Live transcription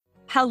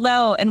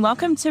Hello, and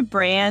welcome to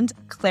Brand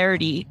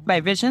Clarity by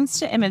Visions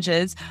to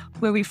Images,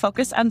 where we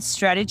focus on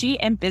strategy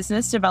and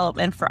business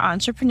development for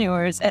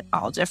entrepreneurs at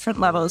all different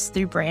levels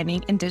through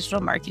branding and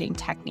digital marketing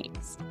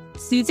techniques.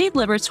 Susie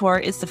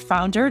Liberatore is the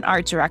founder and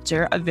art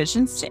director of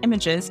Visions to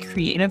Images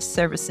Creative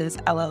Services,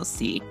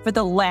 LLC. For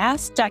the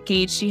last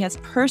decade, she has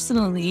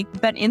personally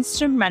been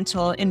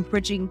instrumental in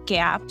bridging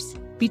gaps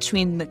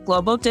between the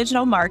global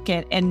digital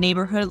market and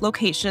neighborhood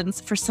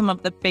locations for some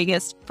of the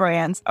biggest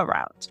brands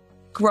around.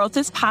 Growth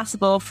is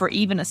possible for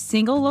even a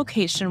single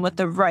location with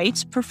the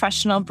right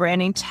professional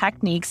branding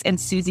techniques and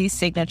Susie's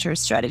signature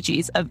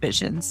strategies of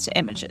Visions to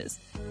Images.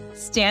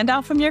 Stand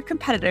out from your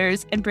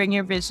competitors and bring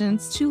your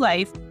visions to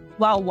life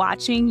while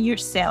watching your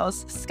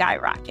sales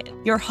skyrocket.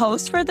 Your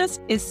host for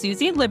this is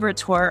Susie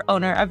Liberatore,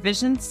 owner of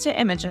Visions to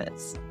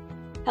Images.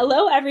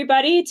 Hello,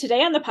 everybody.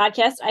 Today on the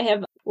podcast, I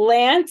have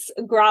Lance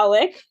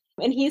Graulich,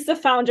 and he's the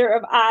founder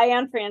of Eye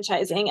on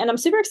Franchising. And I'm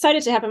super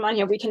excited to have him on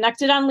here. We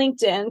connected on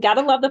LinkedIn.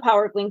 Gotta love the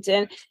power of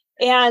LinkedIn.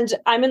 And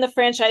I'm in the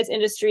franchise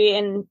industry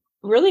and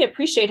really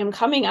appreciate him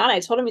coming on. I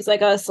told him he's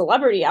like a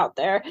celebrity out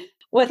there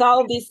with all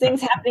of these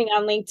things happening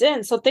on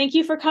LinkedIn. So thank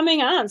you for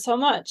coming on so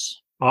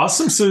much.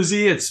 Awesome,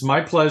 Susie. It's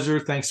my pleasure.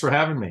 Thanks for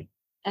having me.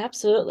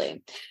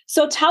 Absolutely.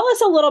 So tell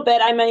us a little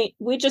bit.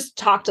 We just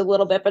talked a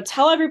little bit, but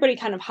tell everybody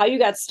kind of how you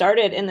got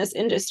started in this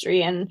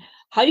industry and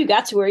how you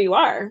got to where you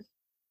are.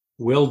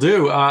 Will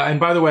do. And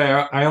by the way,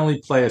 I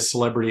only play a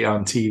celebrity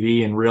on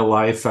TV. In real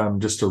life, I'm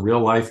just a real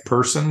life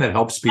person that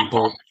helps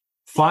people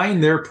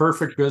find their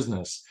perfect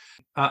business.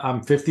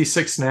 I'm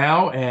 56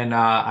 now, and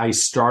I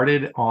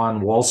started on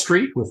Wall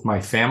Street with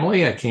my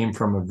family. I came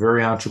from a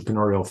very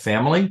entrepreneurial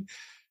family.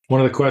 One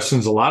of the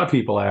questions a lot of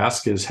people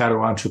ask is, how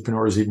do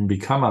entrepreneurs even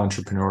become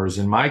entrepreneurs?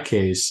 In my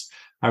case,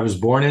 I was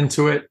born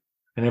into it.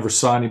 I never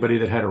saw anybody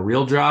that had a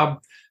real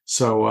job.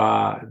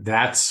 So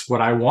that's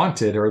what I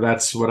wanted, or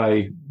that's what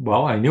I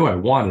knew I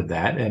wanted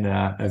that, and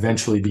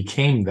eventually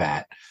became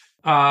that.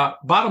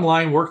 Bottom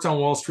line, worked on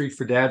Wall Street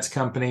for Dad's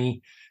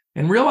company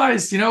and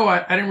realized,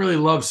 I didn't really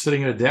love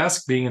sitting at a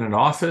desk, being in an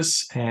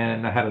office.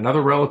 And I had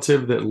another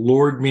relative that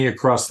lured me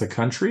across the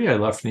country. I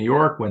left New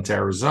York, went to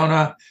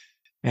Arizona,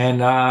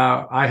 and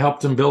I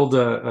helped him build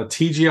a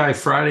TGI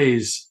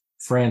Fridays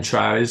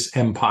franchise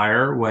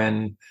empire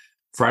when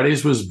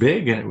Fridays was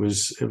big, and it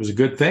was a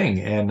good thing,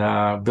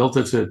 and built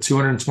it to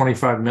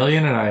 225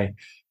 million. And I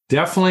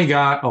definitely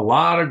got a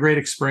lot of great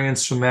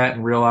experience from that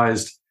and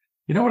realized,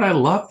 what, I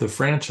love the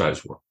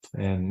franchise world.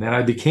 And then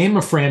I became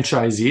a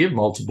franchisee of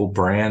multiple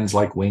brands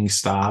like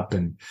Wingstop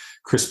and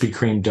Krispy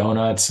Kreme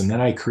donuts. And then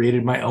I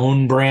created my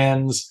own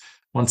brands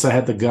once I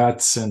had the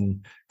guts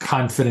and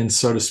confidence,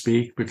 so to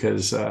speak,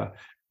 because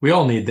we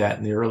all need that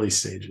in the early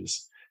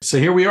stages. So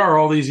here we are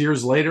all these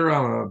years later.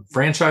 I'm a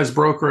franchise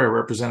broker. I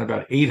represent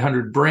about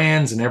 800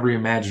 brands in every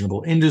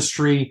imaginable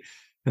industry.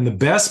 And the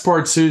best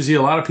part, Susie,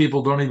 a lot of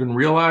people don't even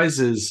realize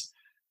is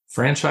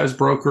franchise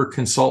broker,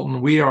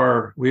 consultant. We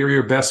are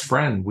your best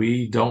friend.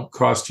 We don't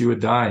cost you a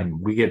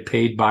dime. We get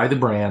paid by the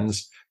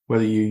brands.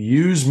 Whether you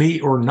use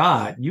me or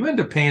not, you end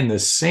up paying the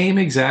same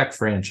exact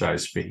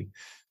franchise fee.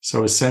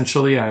 So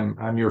essentially,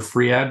 I'm your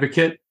free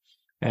advocate.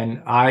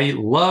 And I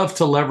love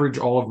to leverage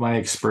all of my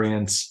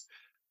experience,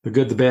 the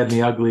good, the bad, and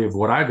the ugly of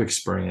what I've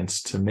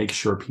experienced, to make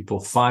sure people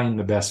find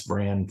the best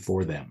brand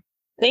for them.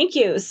 Thank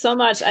you so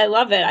much. I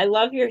love it. I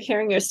love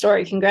hearing your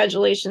story.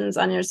 Congratulations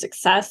on your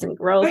success and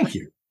growth. Thank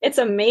you. It's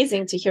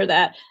amazing to hear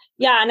that.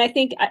 Yeah. And I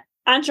think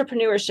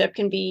entrepreneurship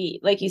can be,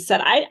 like you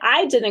said,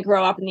 I didn't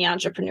grow up in the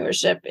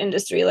entrepreneurship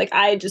industry. Like,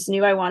 I just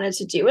knew I wanted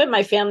to do it.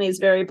 My family is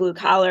very blue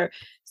collar.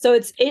 So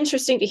it's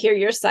interesting to hear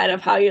your side of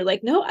how you're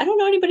like, no, I don't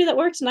know anybody that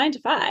works 9 to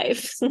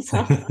 5.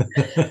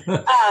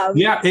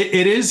 Yeah,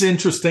 it is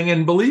interesting.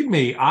 And believe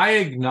me,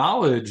 I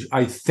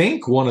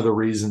think one of the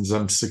reasons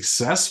I'm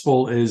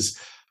successful is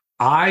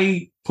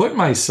I put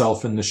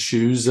myself in the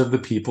shoes of the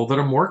people that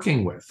I'm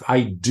working with.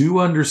 I do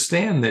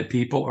understand that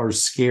people are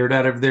scared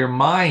out of their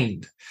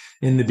mind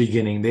in the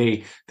beginning.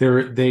 They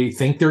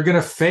think they're going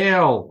to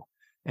fail.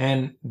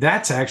 And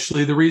that's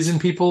actually the reason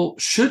people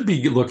should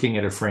be looking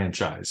at a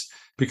franchise,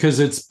 because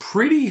it's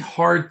pretty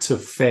hard to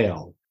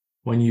fail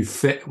when you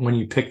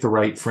pick the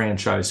right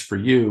franchise for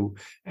you.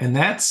 And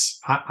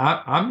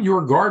I'm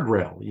your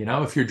guardrail.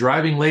 If you're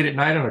driving late at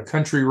night on a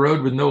country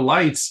road with no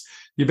lights,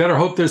 you better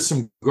hope there's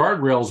some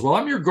guardrails. Well,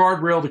 I'm your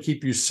guardrail to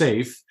keep you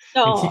safe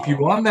and keep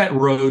you on that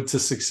road to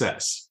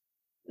success.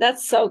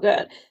 That's so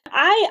good.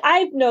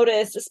 I've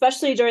noticed,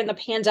 especially during the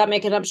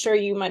pandemic, and I'm sure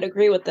you might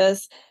agree with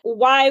this,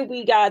 why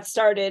we got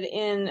started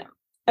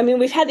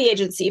we've had the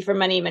agency for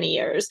many, many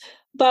years,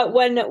 but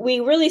when we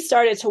really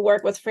started to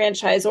work with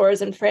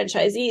franchisors and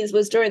franchisees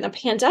was during the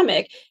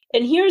pandemic.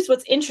 And here's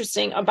what's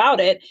interesting about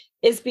it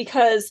is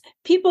because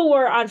people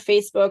were on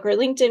Facebook or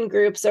LinkedIn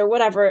groups or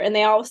whatever, and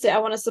they all say, I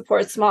want to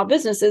support small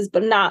businesses,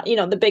 but not,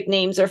 the big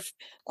names or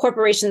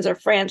corporations or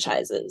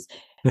franchises.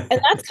 And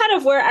that's kind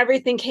of where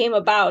everything came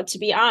about, to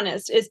be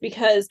honest, is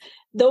because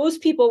those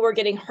people were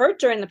getting hurt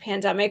during the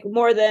pandemic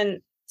more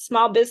than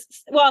small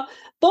business, well,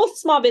 both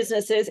small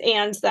businesses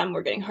and them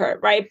were getting hurt,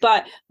 right?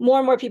 But more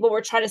and more people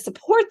were trying to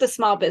support the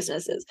small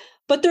businesses,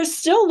 but they're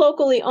still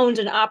locally owned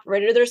and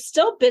operated. They're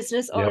still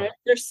business owners. Yep.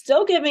 They're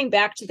still giving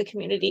back to the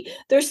community.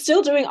 They're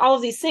still doing all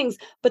of these things,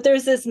 but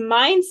there's this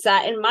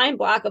mindset and mind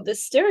block of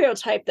this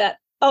stereotype that,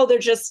 oh, they're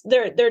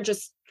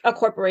just a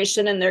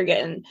corporation and they're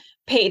getting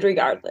paid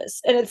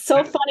regardless. And it's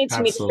so funny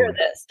to me to hear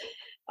this.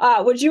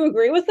 Would you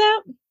agree with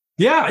that?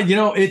 Yeah,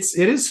 it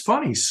is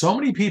funny. So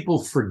many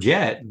people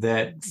forget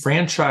that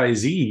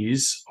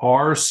franchisees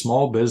are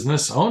small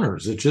business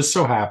owners. It just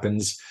so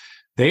happens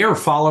they are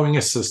following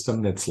a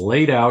system that's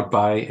laid out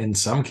by, in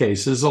some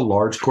cases, a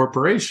large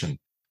corporation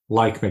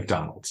like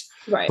McDonald's.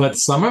 Right. But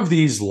some of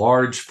these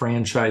large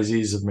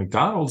franchisees of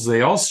McDonald's,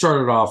 they all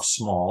started off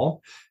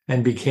small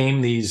and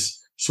became these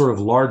sort of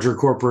larger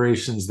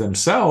corporations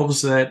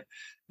themselves that,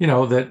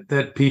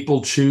 that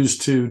people choose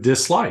to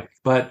dislike.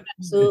 But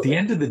Absolutely. At the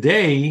end of the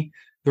day,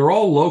 they're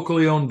all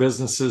locally owned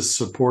businesses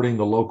supporting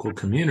the local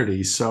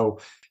community. So,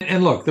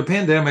 and look, the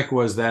pandemic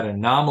was that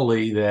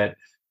anomaly that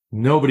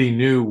nobody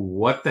knew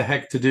what the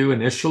heck to do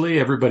initially.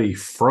 Everybody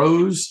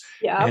froze.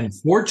 Yeah. And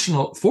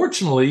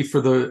fortunately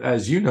for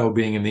as you know,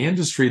 being in the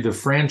industry, the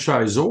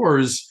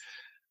franchisors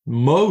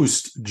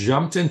most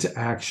jumped into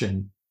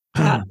action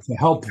to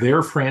help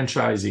their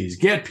franchisees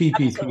get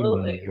PPP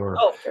Absolutely. money or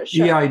for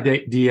sure.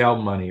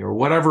 EIDL money or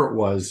whatever it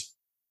was.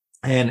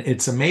 And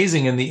it's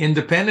amazing. And the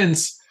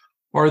independents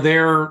are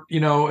there,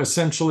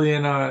 essentially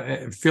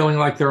feeling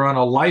like they're on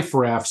a life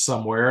raft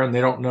somewhere and they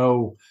don't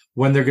know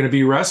when they're going to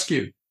be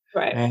rescued.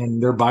 Right.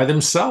 And they're by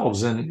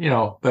themselves. And,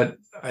 but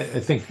I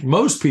think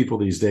most people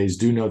these days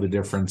do know the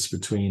difference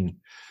between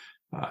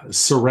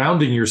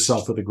surrounding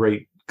yourself with a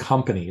great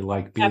company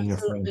like being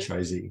Absolutely. a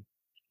franchisee.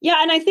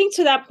 Yeah. And I think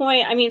to that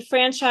point, I mean,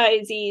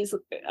 franchisees,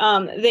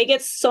 they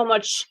get so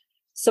much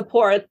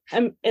support,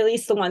 at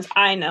least the ones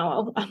I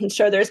know. I'm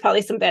sure there's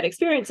probably some bad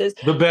experiences.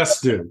 The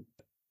best do.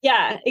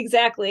 Yeah,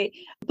 exactly.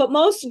 But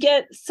most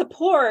get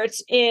support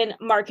in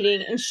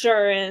marketing,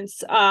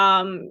 insurance,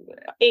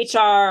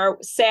 HR,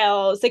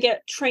 sales. They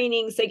get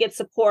trainings, they get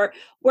support.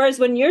 Whereas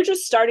when you're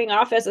just starting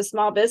off as a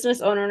small business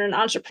owner and an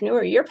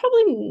entrepreneur, you're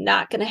probably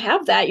not going to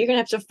have that. You're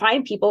going to have to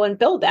find people and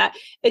build that.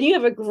 And you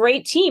have a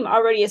great team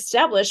already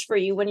established for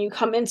you when you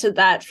come into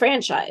that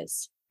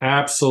franchise.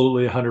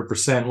 Absolutely,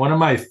 100%. One of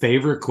my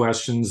favorite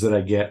questions that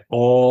I get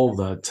all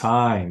the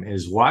time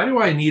is, why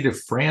do I need a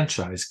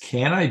franchise?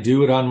 Can I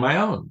do it on my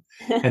own?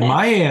 And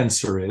my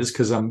answer is,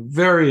 because I'm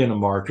very into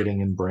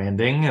marketing and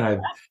branding, and I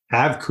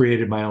have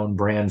created my own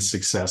brand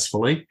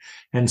successfully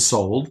and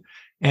sold.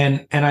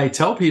 And I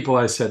tell people,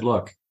 I said,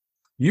 look,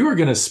 you are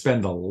going to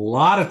spend a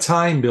lot of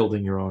time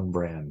building your own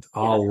brand,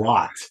 a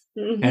lot,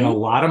 and a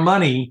lot of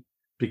money,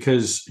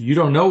 because you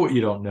don't know what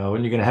you don't know,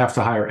 and you're going to have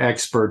to hire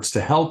experts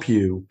to help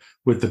you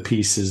with the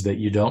pieces that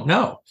you don't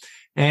know.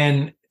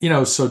 And,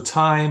 so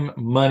time,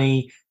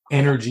 money,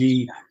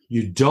 energy,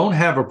 you don't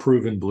have a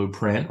proven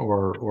blueprint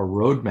or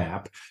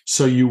roadmap.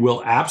 So you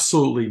will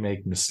absolutely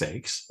make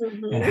mistakes.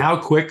 And how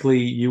quickly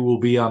you will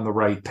be on the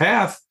right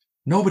path,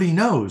 nobody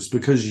knows,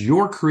 because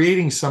you're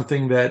creating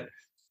something that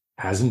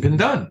hasn't been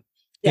done.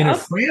 In a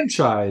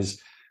franchise,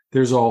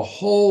 there's a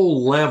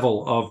whole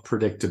level of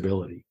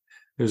predictability.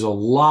 There's a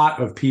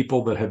lot of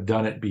people that have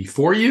done it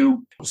before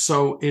you.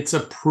 So it's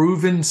a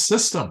proven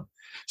system.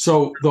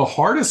 So the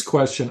hardest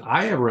question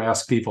I ever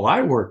ask people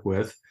I work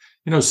with,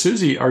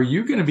 Susie, are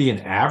you going to be an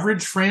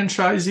average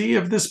franchisee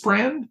of this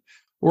brand,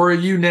 or are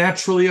you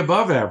naturally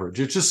above average?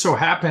 It just so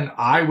happened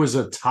I was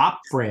a top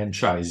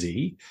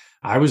franchisee.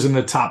 I was in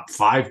the top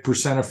 5%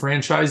 of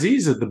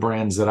franchisees at the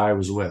brands that I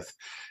was with.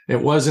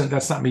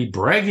 That's not me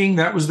bragging.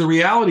 That was the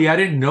reality. I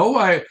didn't know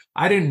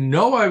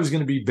I was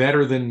going to be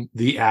better than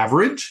the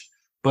average.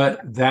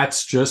 But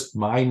that's just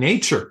my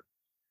nature.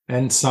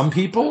 And some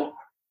people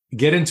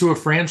get into a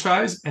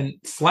franchise and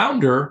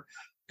flounder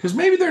because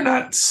maybe they're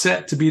not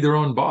set to be their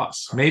own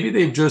boss. Maybe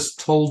they've just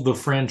told the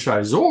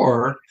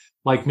franchisor,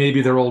 like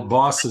maybe their old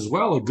boss as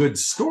well, a good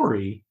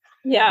story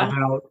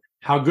about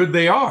how good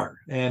they are.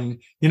 And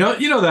you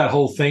know that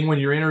whole thing when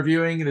you're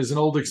interviewing, and there's an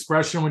old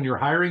expression when you're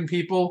hiring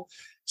people,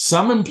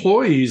 some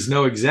employees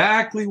know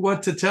exactly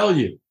what to tell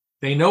you.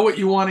 They know what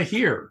you want to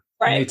hear.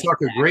 Right. And they talk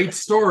a great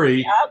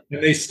story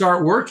and they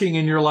start working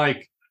and you're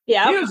like, he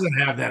doesn't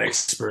have that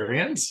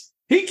experience.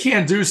 He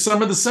can't do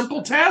some of the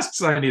simple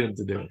tasks I need him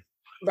to do.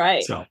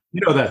 Right. So,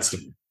 that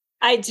story.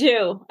 I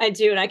do.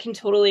 And I can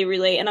totally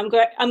relate. And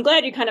I'm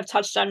glad you kind of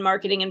touched on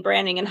marketing and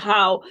branding and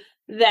how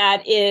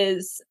that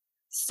is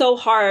so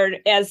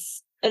hard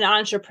as an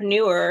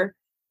entrepreneur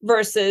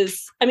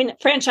versus,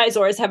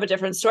 franchisors have a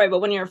different story, but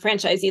when you're a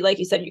franchisee, like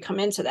you said, you come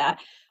into that.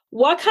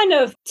 What kind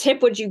of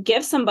tip would you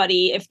give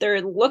somebody if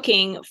they're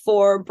looking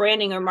for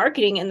branding or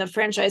marketing in the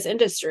franchise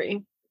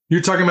industry?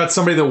 You're talking about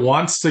somebody that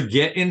wants to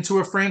get into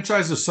a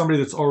franchise or somebody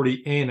that's already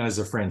in as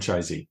a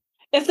franchisee?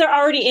 If they're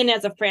already in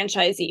as a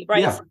franchisee,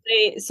 right? Yeah.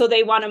 So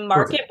they want to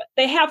market, but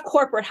they have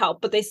corporate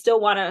help, but they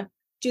still want to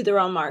do their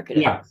own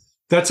marketing. Yeah.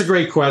 That's a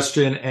great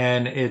question,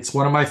 and it's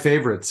one of my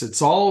favorites.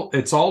 It's all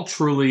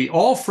truly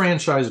all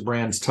franchise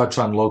brands touch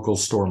on local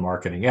store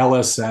marketing.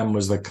 LSM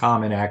was the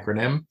common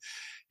acronym.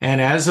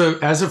 And as a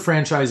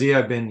franchisee,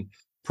 I've been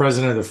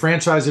president of the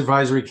Franchise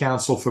Advisory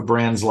Council for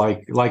brands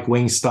like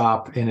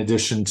Wingstop, in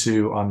addition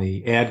to on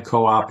the Ad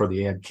Co-op or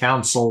the Ad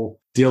Council,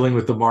 dealing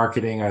with the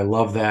marketing. I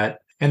love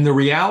that. And the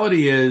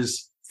reality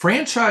is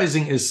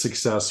franchising is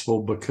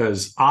successful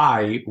because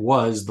I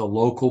was the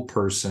local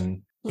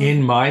person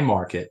in my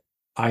market.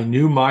 I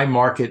knew my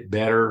market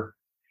better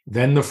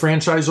than the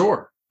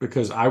franchisor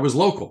because I was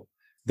local.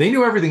 They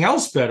knew everything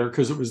else better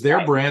because it was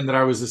their brand that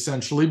I was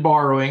essentially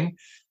borrowing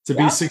to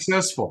be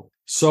successful.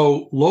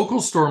 So local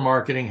store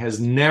marketing has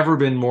never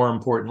been more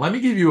important. Let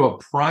me give you a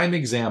prime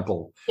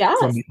example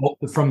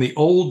from the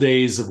old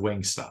days of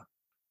Wingstop.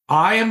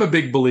 I am a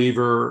big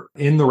believer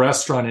in the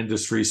restaurant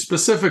industry,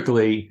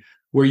 specifically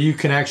where you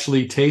can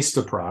actually taste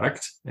a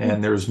product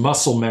and there's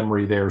muscle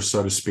memory there,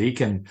 so to speak.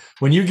 And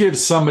when you give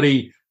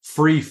somebody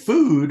free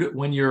food,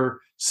 when you're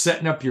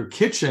setting up your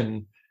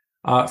kitchen,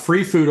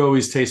 free food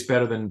always tastes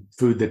better than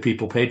food that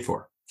people paid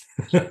for.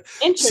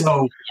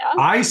 So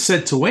I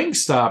said to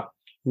Wingstop,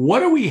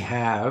 what do we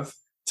have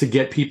to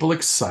get people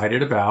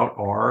excited about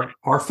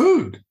our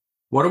food?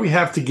 What do we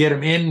have to get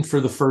them in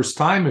for the first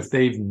time if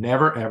they've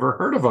never, ever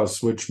heard of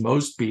us, which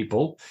most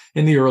people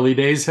in the early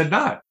days had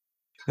not?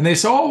 And they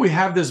say, oh, we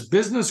have this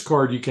business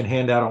card you can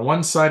hand out. On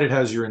one side, it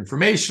has your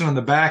information. On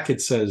the back,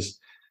 it says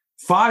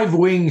 5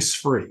 wings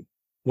free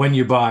when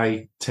you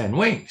buy 10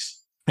 wings.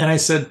 And I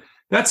said,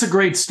 that's a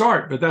great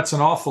start, but that's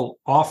an awful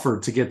offer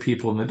to get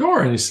people in the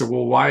door. And he said,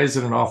 well, why is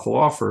it an awful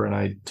offer? And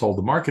I told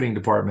the marketing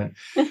department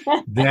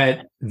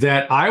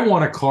that I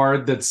want a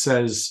card that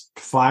says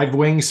 5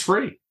 wings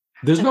free.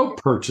 There's no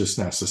purchase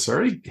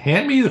necessary.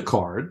 Hand me the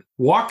card,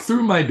 walk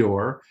through my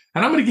door,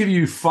 and I'm going to give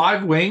you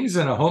 5 wings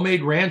and a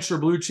homemade ranch or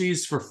blue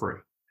cheese for free.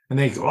 And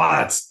they go,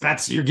 well,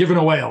 that's you're giving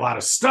away a lot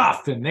of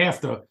stuff. And they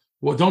have to,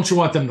 well, don't you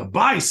want them to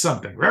buy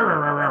something? Rah, rah,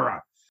 rah, rah, rah.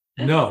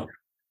 No.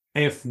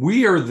 If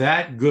we are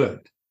that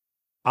good,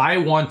 I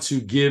want to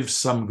give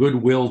some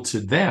goodwill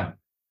to them.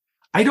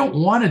 I don't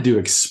want to do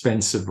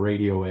expensive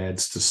radio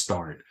ads to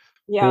start.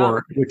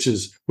 Or which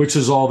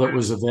is all that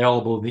was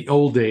available in the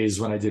old days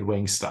when I did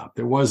Wingstop.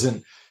 There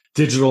wasn't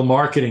digital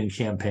marketing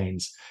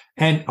campaigns.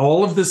 And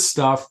all of this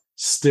stuff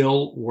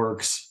still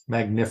works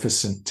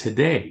magnificent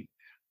today.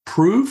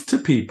 Prove to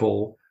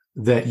people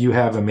that you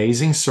have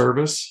amazing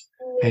service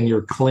and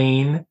you're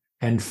clean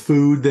and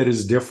food that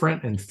is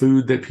different and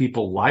food that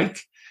people like,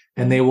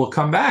 and they will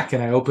come back.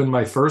 And I opened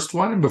my first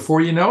one, and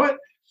before you know it,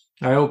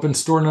 I opened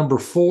store number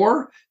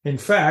 4. In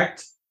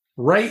fact,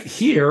 right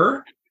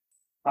here,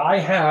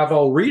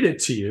 I'll read it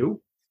to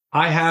you.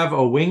 I have a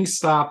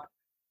Wingstop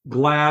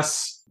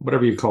glass,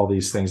 whatever you call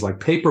these things, like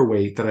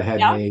paperweight that I had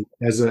made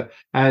as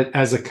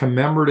a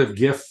commemorative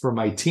gift for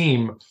my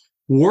team.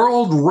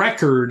 World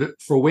record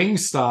for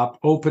Wingstop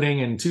opening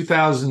in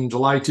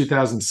July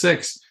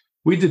 2006.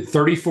 We did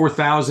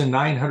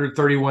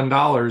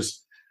 $34,931,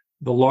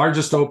 the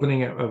largest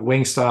opening of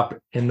Wingstop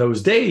in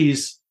those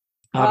days.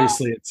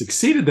 Obviously, it's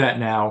exceeded that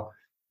now.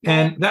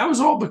 And that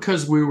was all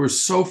because we were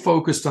so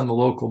focused on the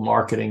local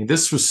marketing.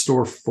 This was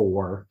store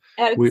 4.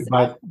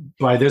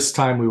 By this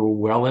time, we were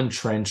well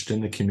entrenched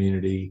in the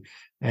community,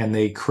 and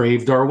they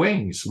craved our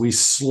wings. We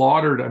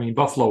slaughtered,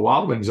 Buffalo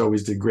Wild Wings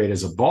always did great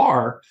as a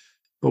bar,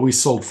 but we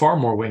sold far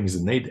more wings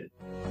than they did.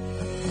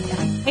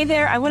 Hey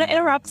there, I want to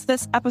interrupt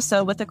this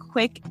episode with a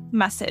quick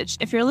message.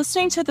 If you're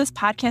listening to this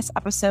podcast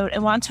episode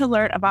and want to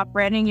learn about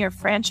branding your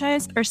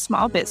franchise or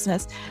small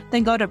business,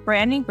 then go to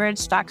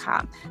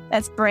brandingbridge.com.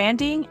 That's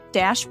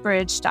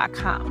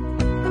branding-bridge.com.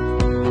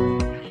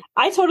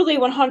 I totally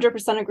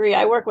 100% agree.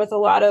 I work with a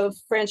lot of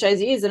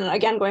franchisees. And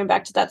again, going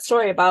back to that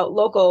story about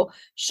local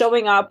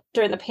showing up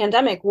during the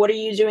pandemic, what are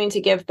you doing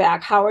to give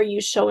back? How are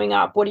you showing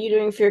up? What are you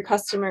doing for your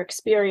customer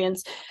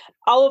experience?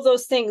 All of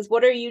those things.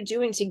 What are you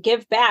doing to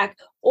give back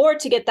or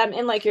to get them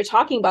in, like you're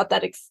talking about,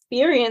 that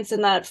experience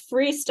and that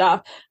free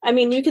stuff?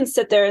 You can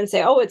sit there and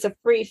say, oh, it's a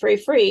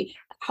free.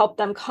 Help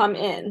them come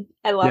in.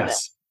 I love it.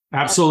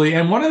 Absolutely.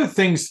 And one of the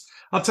things,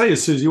 I'll tell you,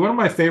 Susie, one of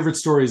my favorite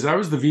stories, I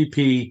was the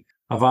VP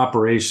of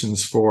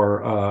operations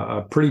for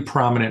a pretty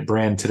prominent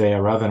brand today. I'd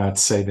rather not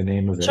say the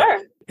name of it.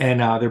 Sure. And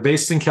they're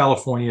based in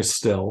California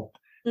still,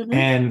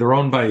 and they're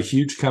owned by a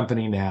huge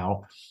company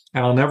now.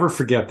 And I'll never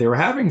forget, they were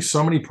having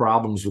so many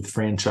problems with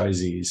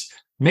franchisees,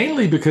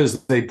 mainly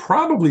because they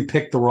probably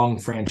picked the wrong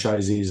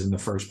franchisees in the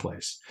first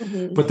place.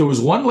 But there was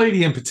one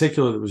lady in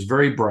particular that was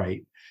very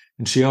bright,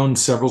 and she owned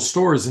several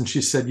stores. And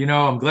she said,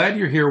 I'm glad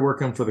you're here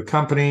working for the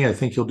company. I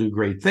think you'll do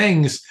great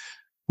things.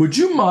 Would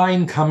you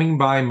mind coming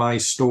by my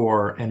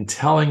store and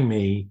telling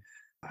me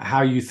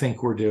how you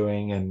think we're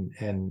doing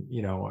and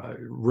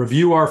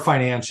review our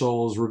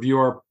financials, review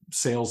our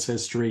sales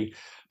history?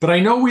 But I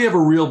know we have a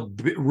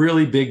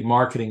really big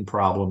marketing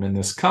problem in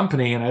this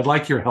company, and I'd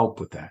like your help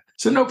with that. I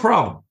said, no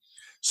problem.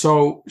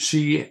 So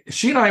she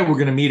and I were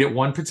going to meet at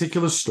one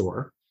particular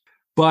store,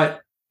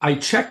 but I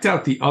checked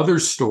out the other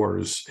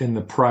stores in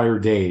the prior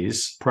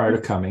days prior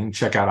to coming,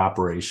 check out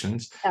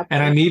operations,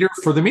 and I meet her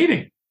for the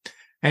meeting.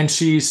 And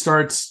she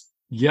starts,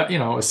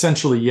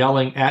 essentially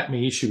yelling at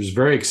me. She was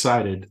very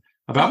excited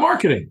about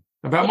marketing,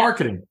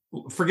 marketing.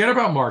 Forget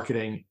about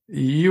marketing.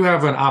 You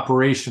have an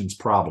operations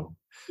problem.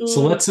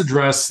 So let's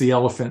address the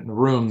elephant in the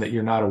room that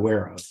you're not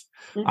aware of.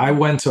 I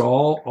went to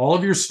all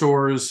of your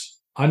stores,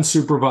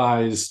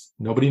 unsupervised.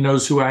 Nobody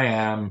knows who I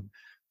am,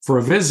 for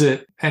a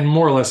visit, and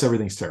more or less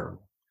everything's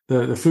terrible.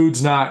 The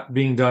food's not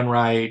being done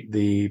right.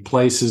 The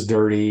place is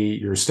dirty.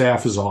 Your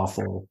staff is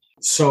awful.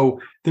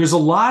 So there's a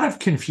lot of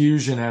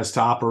confusion as to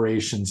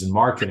operations and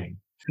marketing.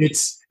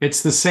 It's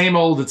the same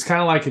old. It's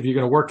kind of like if you're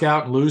going to work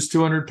out and lose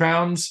 200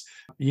 pounds,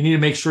 you need to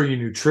make sure your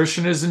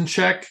nutrition is in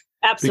check.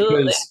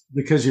 Absolutely.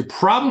 Because you're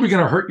probably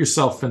going to hurt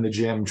yourself in the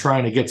gym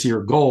trying to get to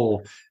your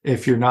goal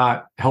if you're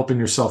not helping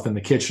yourself in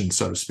the kitchen,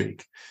 so to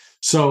speak.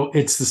 So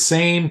it's the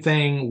same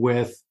thing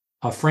with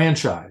a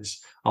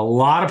franchise. A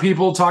lot of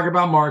people talk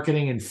about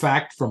marketing. In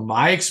fact, from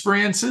my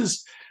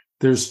experiences,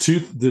 there's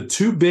the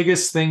two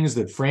biggest things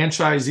that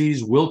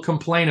franchisees will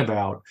complain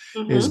about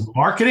is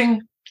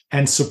marketing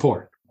and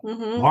support.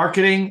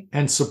 Marketing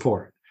and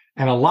support.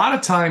 And a lot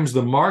of times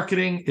the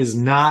marketing is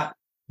not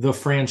the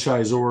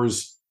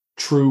franchisor's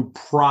true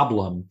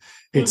problem.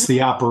 It's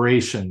the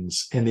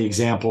operations in the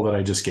example that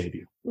I just gave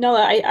you. No,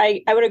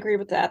 I would agree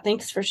with that.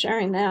 Thanks for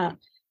sharing that.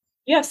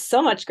 You have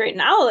so much great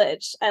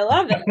knowledge. I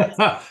love it.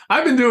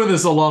 I've been doing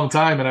this a long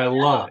time and I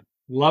love it.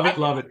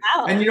 Love it.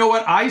 And you know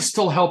what? I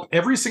still help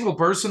every single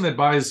person that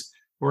buys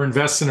or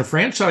invests in a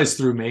franchise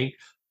through me.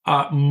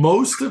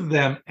 Most of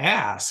them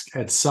ask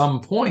at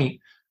some point,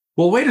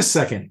 well, wait a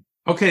second.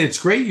 Okay, it's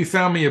great you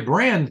found me a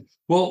brand.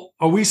 Well,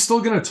 are we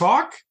still going to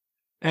talk?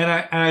 And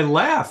I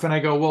laugh and I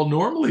go, well,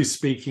 normally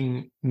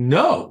speaking,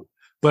 no.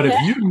 But if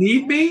you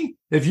need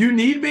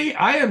me,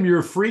 I am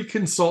your free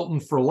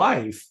consultant for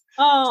life.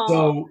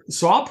 Oh.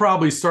 So I'll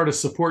probably start a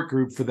support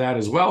group for that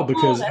as well,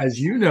 because as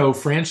you know,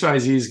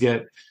 franchisees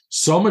get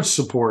so much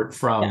support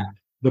from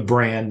the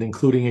brand,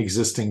 including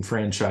existing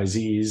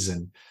franchisees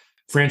and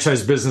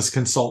franchise business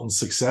consultants,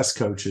 success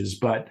coaches.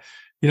 But,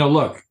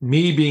 look,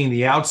 me being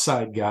the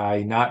outside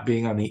guy, not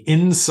being on the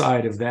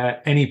inside of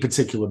that, any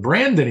particular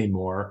brand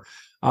anymore,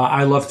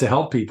 I love to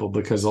help people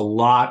because a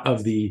lot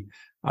of the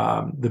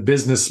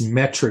business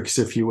metrics,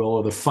 if you will,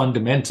 or the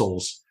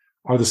fundamentals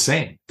are the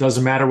same.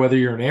 Doesn't matter whether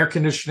you're in air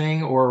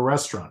conditioning or a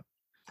restaurant.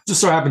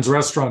 Just so happens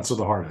restaurants are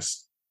the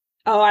hardest.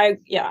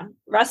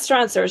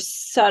 Restaurants are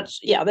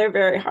they're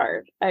very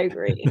hard. I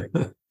agree.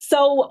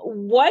 So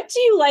what do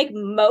you like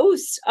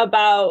most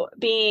about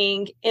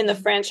being in the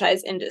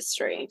franchise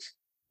industry?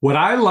 What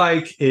I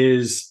like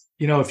is,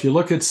 if you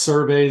look at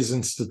surveys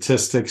and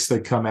statistics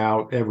that come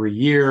out every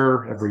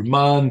year, every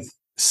month,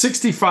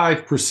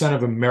 65%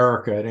 of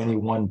America at any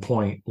one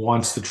point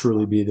wants to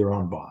truly be their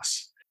own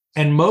boss.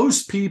 And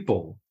most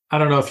people, I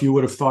don't know if you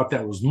would have thought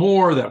that was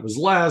more, that was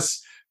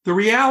less. The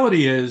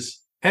reality is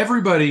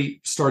everybody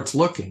starts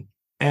looking,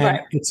 and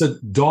it's a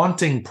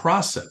daunting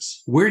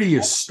process. Where do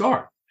you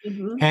start?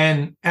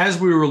 And as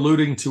we were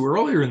alluding to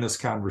earlier in this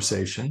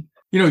conversation,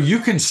 you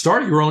can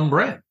start your own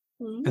brand.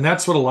 And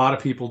that's what a lot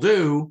of people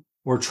do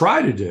or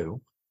try to do.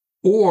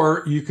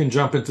 Or you can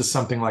jump into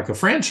something like a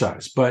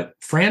franchise. But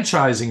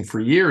franchising for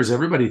years,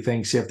 everybody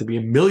thinks you have to be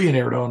a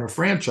millionaire to own a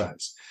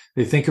franchise.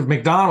 They think of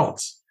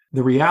McDonald's.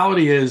 The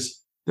reality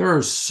is there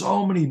are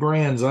so many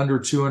brands under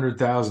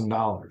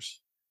 $200,000.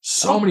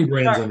 So many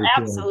brands under $200,000.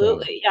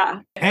 Absolutely,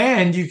 yeah.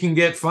 And you can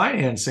get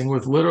financing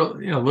with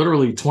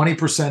literally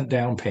 20%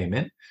 down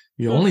payment.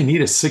 You only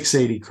need a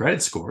 680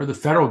 credit score. The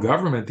federal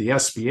government, the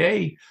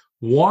SBA,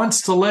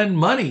 wants to lend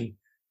money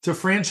to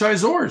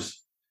franchisors.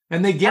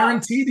 And they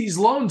guarantee these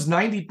loans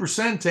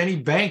 90% to any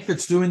bank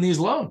that's doing these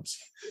loans.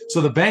 So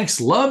the banks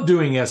love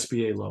doing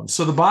SBA loans.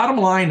 So the bottom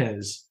line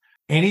is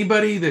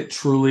anybody that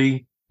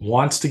truly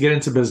wants to get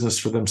into business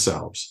for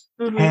themselves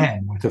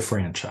can with a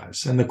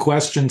franchise. And the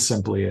question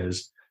simply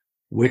is,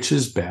 which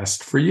is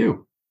best for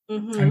you?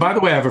 And by the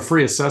way, I have a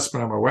free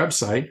assessment on our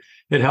website.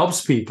 It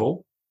helps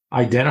people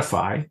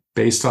identify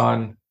based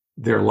on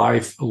their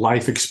life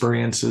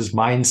experiences,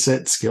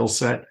 mindset, skill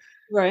set,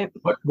 right?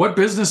 What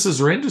businesses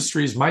or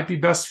industries might be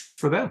best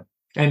for them.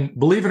 And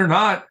believe it or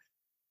not,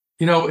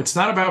 it's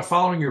not about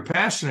following your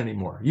passion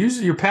anymore.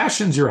 Your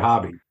passion's your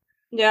hobby.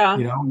 Yeah.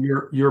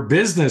 Your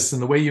business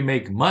and the way you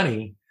make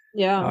money.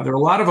 Yeah. There are a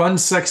lot of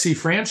unsexy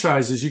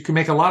franchises. You can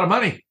make a lot of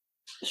money.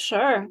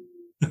 Sure.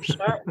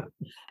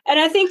 And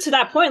I think to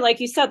that point,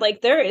 like you said,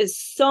 like there is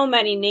so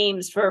many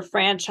names for a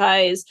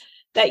franchise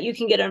that you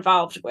can get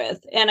involved with.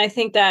 And I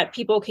think that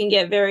people can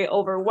get very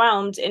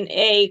overwhelmed in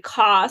A,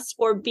 cost,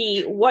 or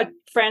B, what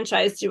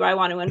franchise do I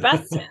want to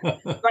invest in,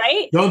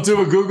 right? Don't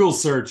do a Google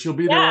search. You'll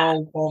be there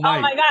all night.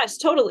 Oh my gosh,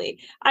 totally.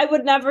 I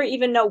would never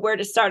even know where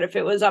to start if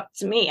it was up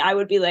to me. I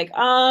would be like,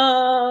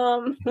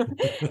 and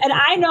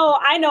I know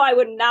I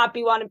would not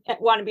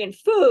want to be in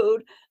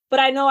food, but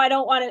I know I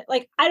don't want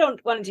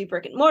to do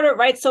brick and mortar,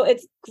 right? So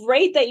it's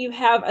great that you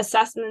have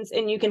assessments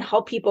and you can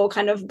help people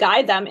kind of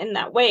guide them in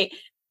that way.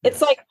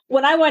 It's like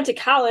when I went to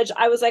college,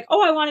 I was like,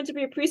 oh, I wanted to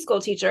be a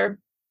preschool teacher.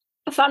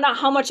 I found out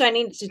how much I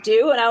needed to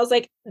do. And I was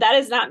like, that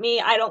is not me.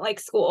 I don't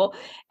like school.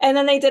 And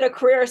then they did a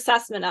career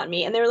assessment on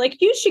me and they were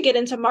like, you should get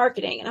into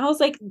marketing. And I was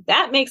like,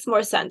 that makes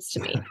more sense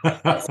to me. So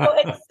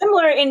it's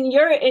similar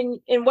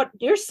in what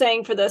you're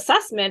saying for the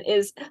assessment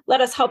is let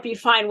us help you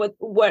find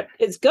what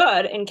is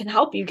good and can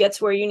help you get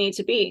to where you need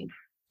to be.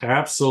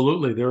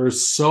 Absolutely. There are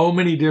so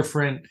many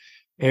different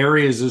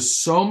areas. There's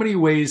so many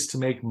ways to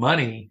make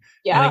money.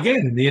 Yeah. And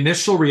again, the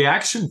initial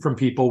reaction from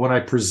people when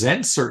I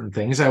present certain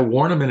things, I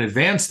warn them in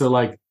advance. They're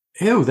like,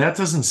 ew, that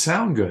doesn't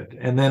sound good.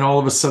 And then all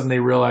of a sudden they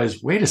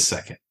realize, wait a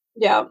second.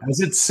 Yeah. As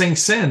it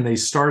sinks in, they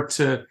start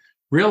to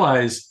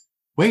realize,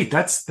 wait,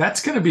 that's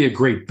going to be a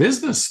great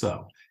business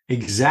though.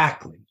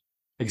 Exactly.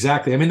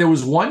 I mean, there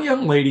was one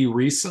young lady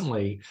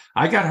recently,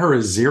 I got her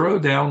a 0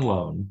 down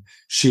loan.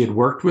 She had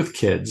worked with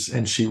kids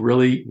and she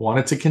really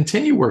wanted to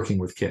continue working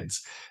with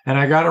kids. And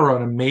I got her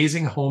an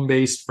amazing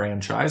home-based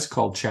franchise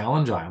called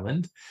Challenge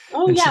Island.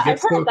 Oh, and yeah.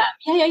 I've heard of that.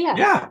 Yeah.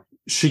 Yeah.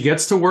 She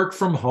gets to work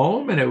from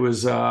home, and it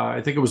was, I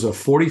think it was a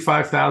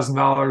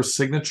 $45,000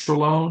 signature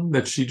loan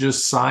that she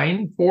just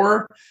signed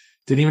for.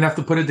 Didn't even have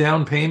to put a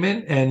down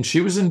payment, and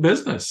she was in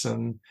business.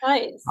 And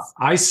nice.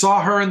 I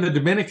saw her in the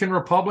Dominican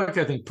Republic,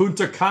 I think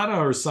Punta Cana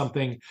or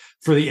something,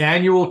 for the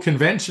annual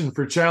convention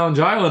for Challenge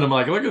Island. I'm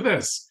like, look at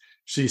this.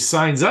 She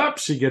signs up.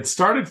 She gets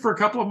started for a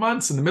couple of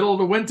months. In the middle of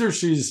the winter,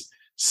 she's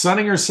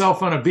sunning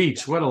herself on a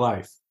beach. What a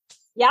life.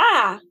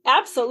 Yeah,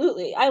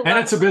 absolutely. And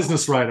it's a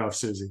business write-off,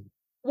 Susie.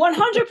 100%.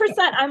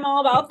 I'm all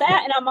about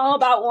that. And I'm all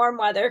about warm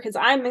weather because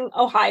I'm in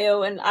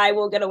Ohio and I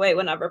will get away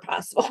whenever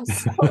possible.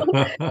 So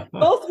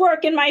both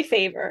work in my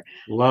favor.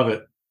 Love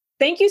it.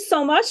 Thank you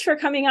so much for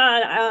coming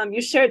on.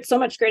 You shared so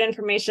much great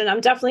information. I'm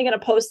definitely going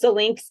to post the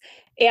links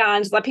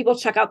and let people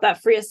check out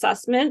that free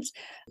assessment.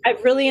 I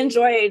really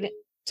enjoyed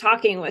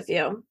talking with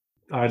you.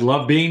 I'd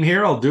love being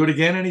here. I'll do it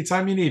again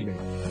anytime you need me.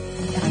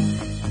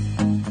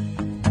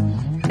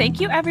 Thank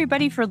you,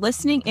 everybody, for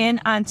listening in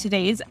on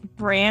today's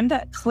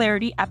Brand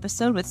Clarity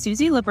episode with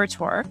Susie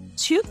Liberatore.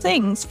 2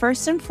 things.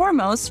 First and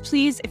foremost,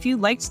 please, if you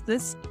liked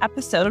this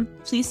episode,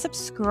 please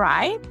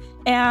subscribe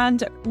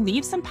and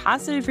leave some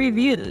positive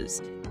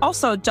reviews.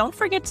 Also, don't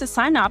forget to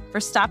sign up for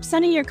Stop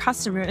Sending Your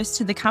Customers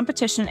to the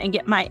Competition and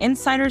get my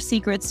insider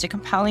secrets to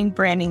compelling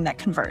branding that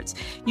converts.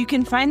 You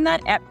can find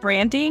that at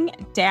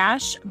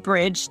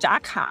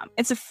branding-bridge.com.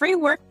 It's a free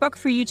workbook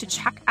for you to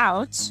check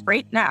out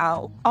right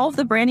now. All of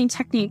the branding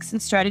techniques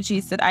and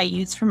strategies that I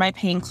use for my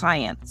paying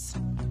clients.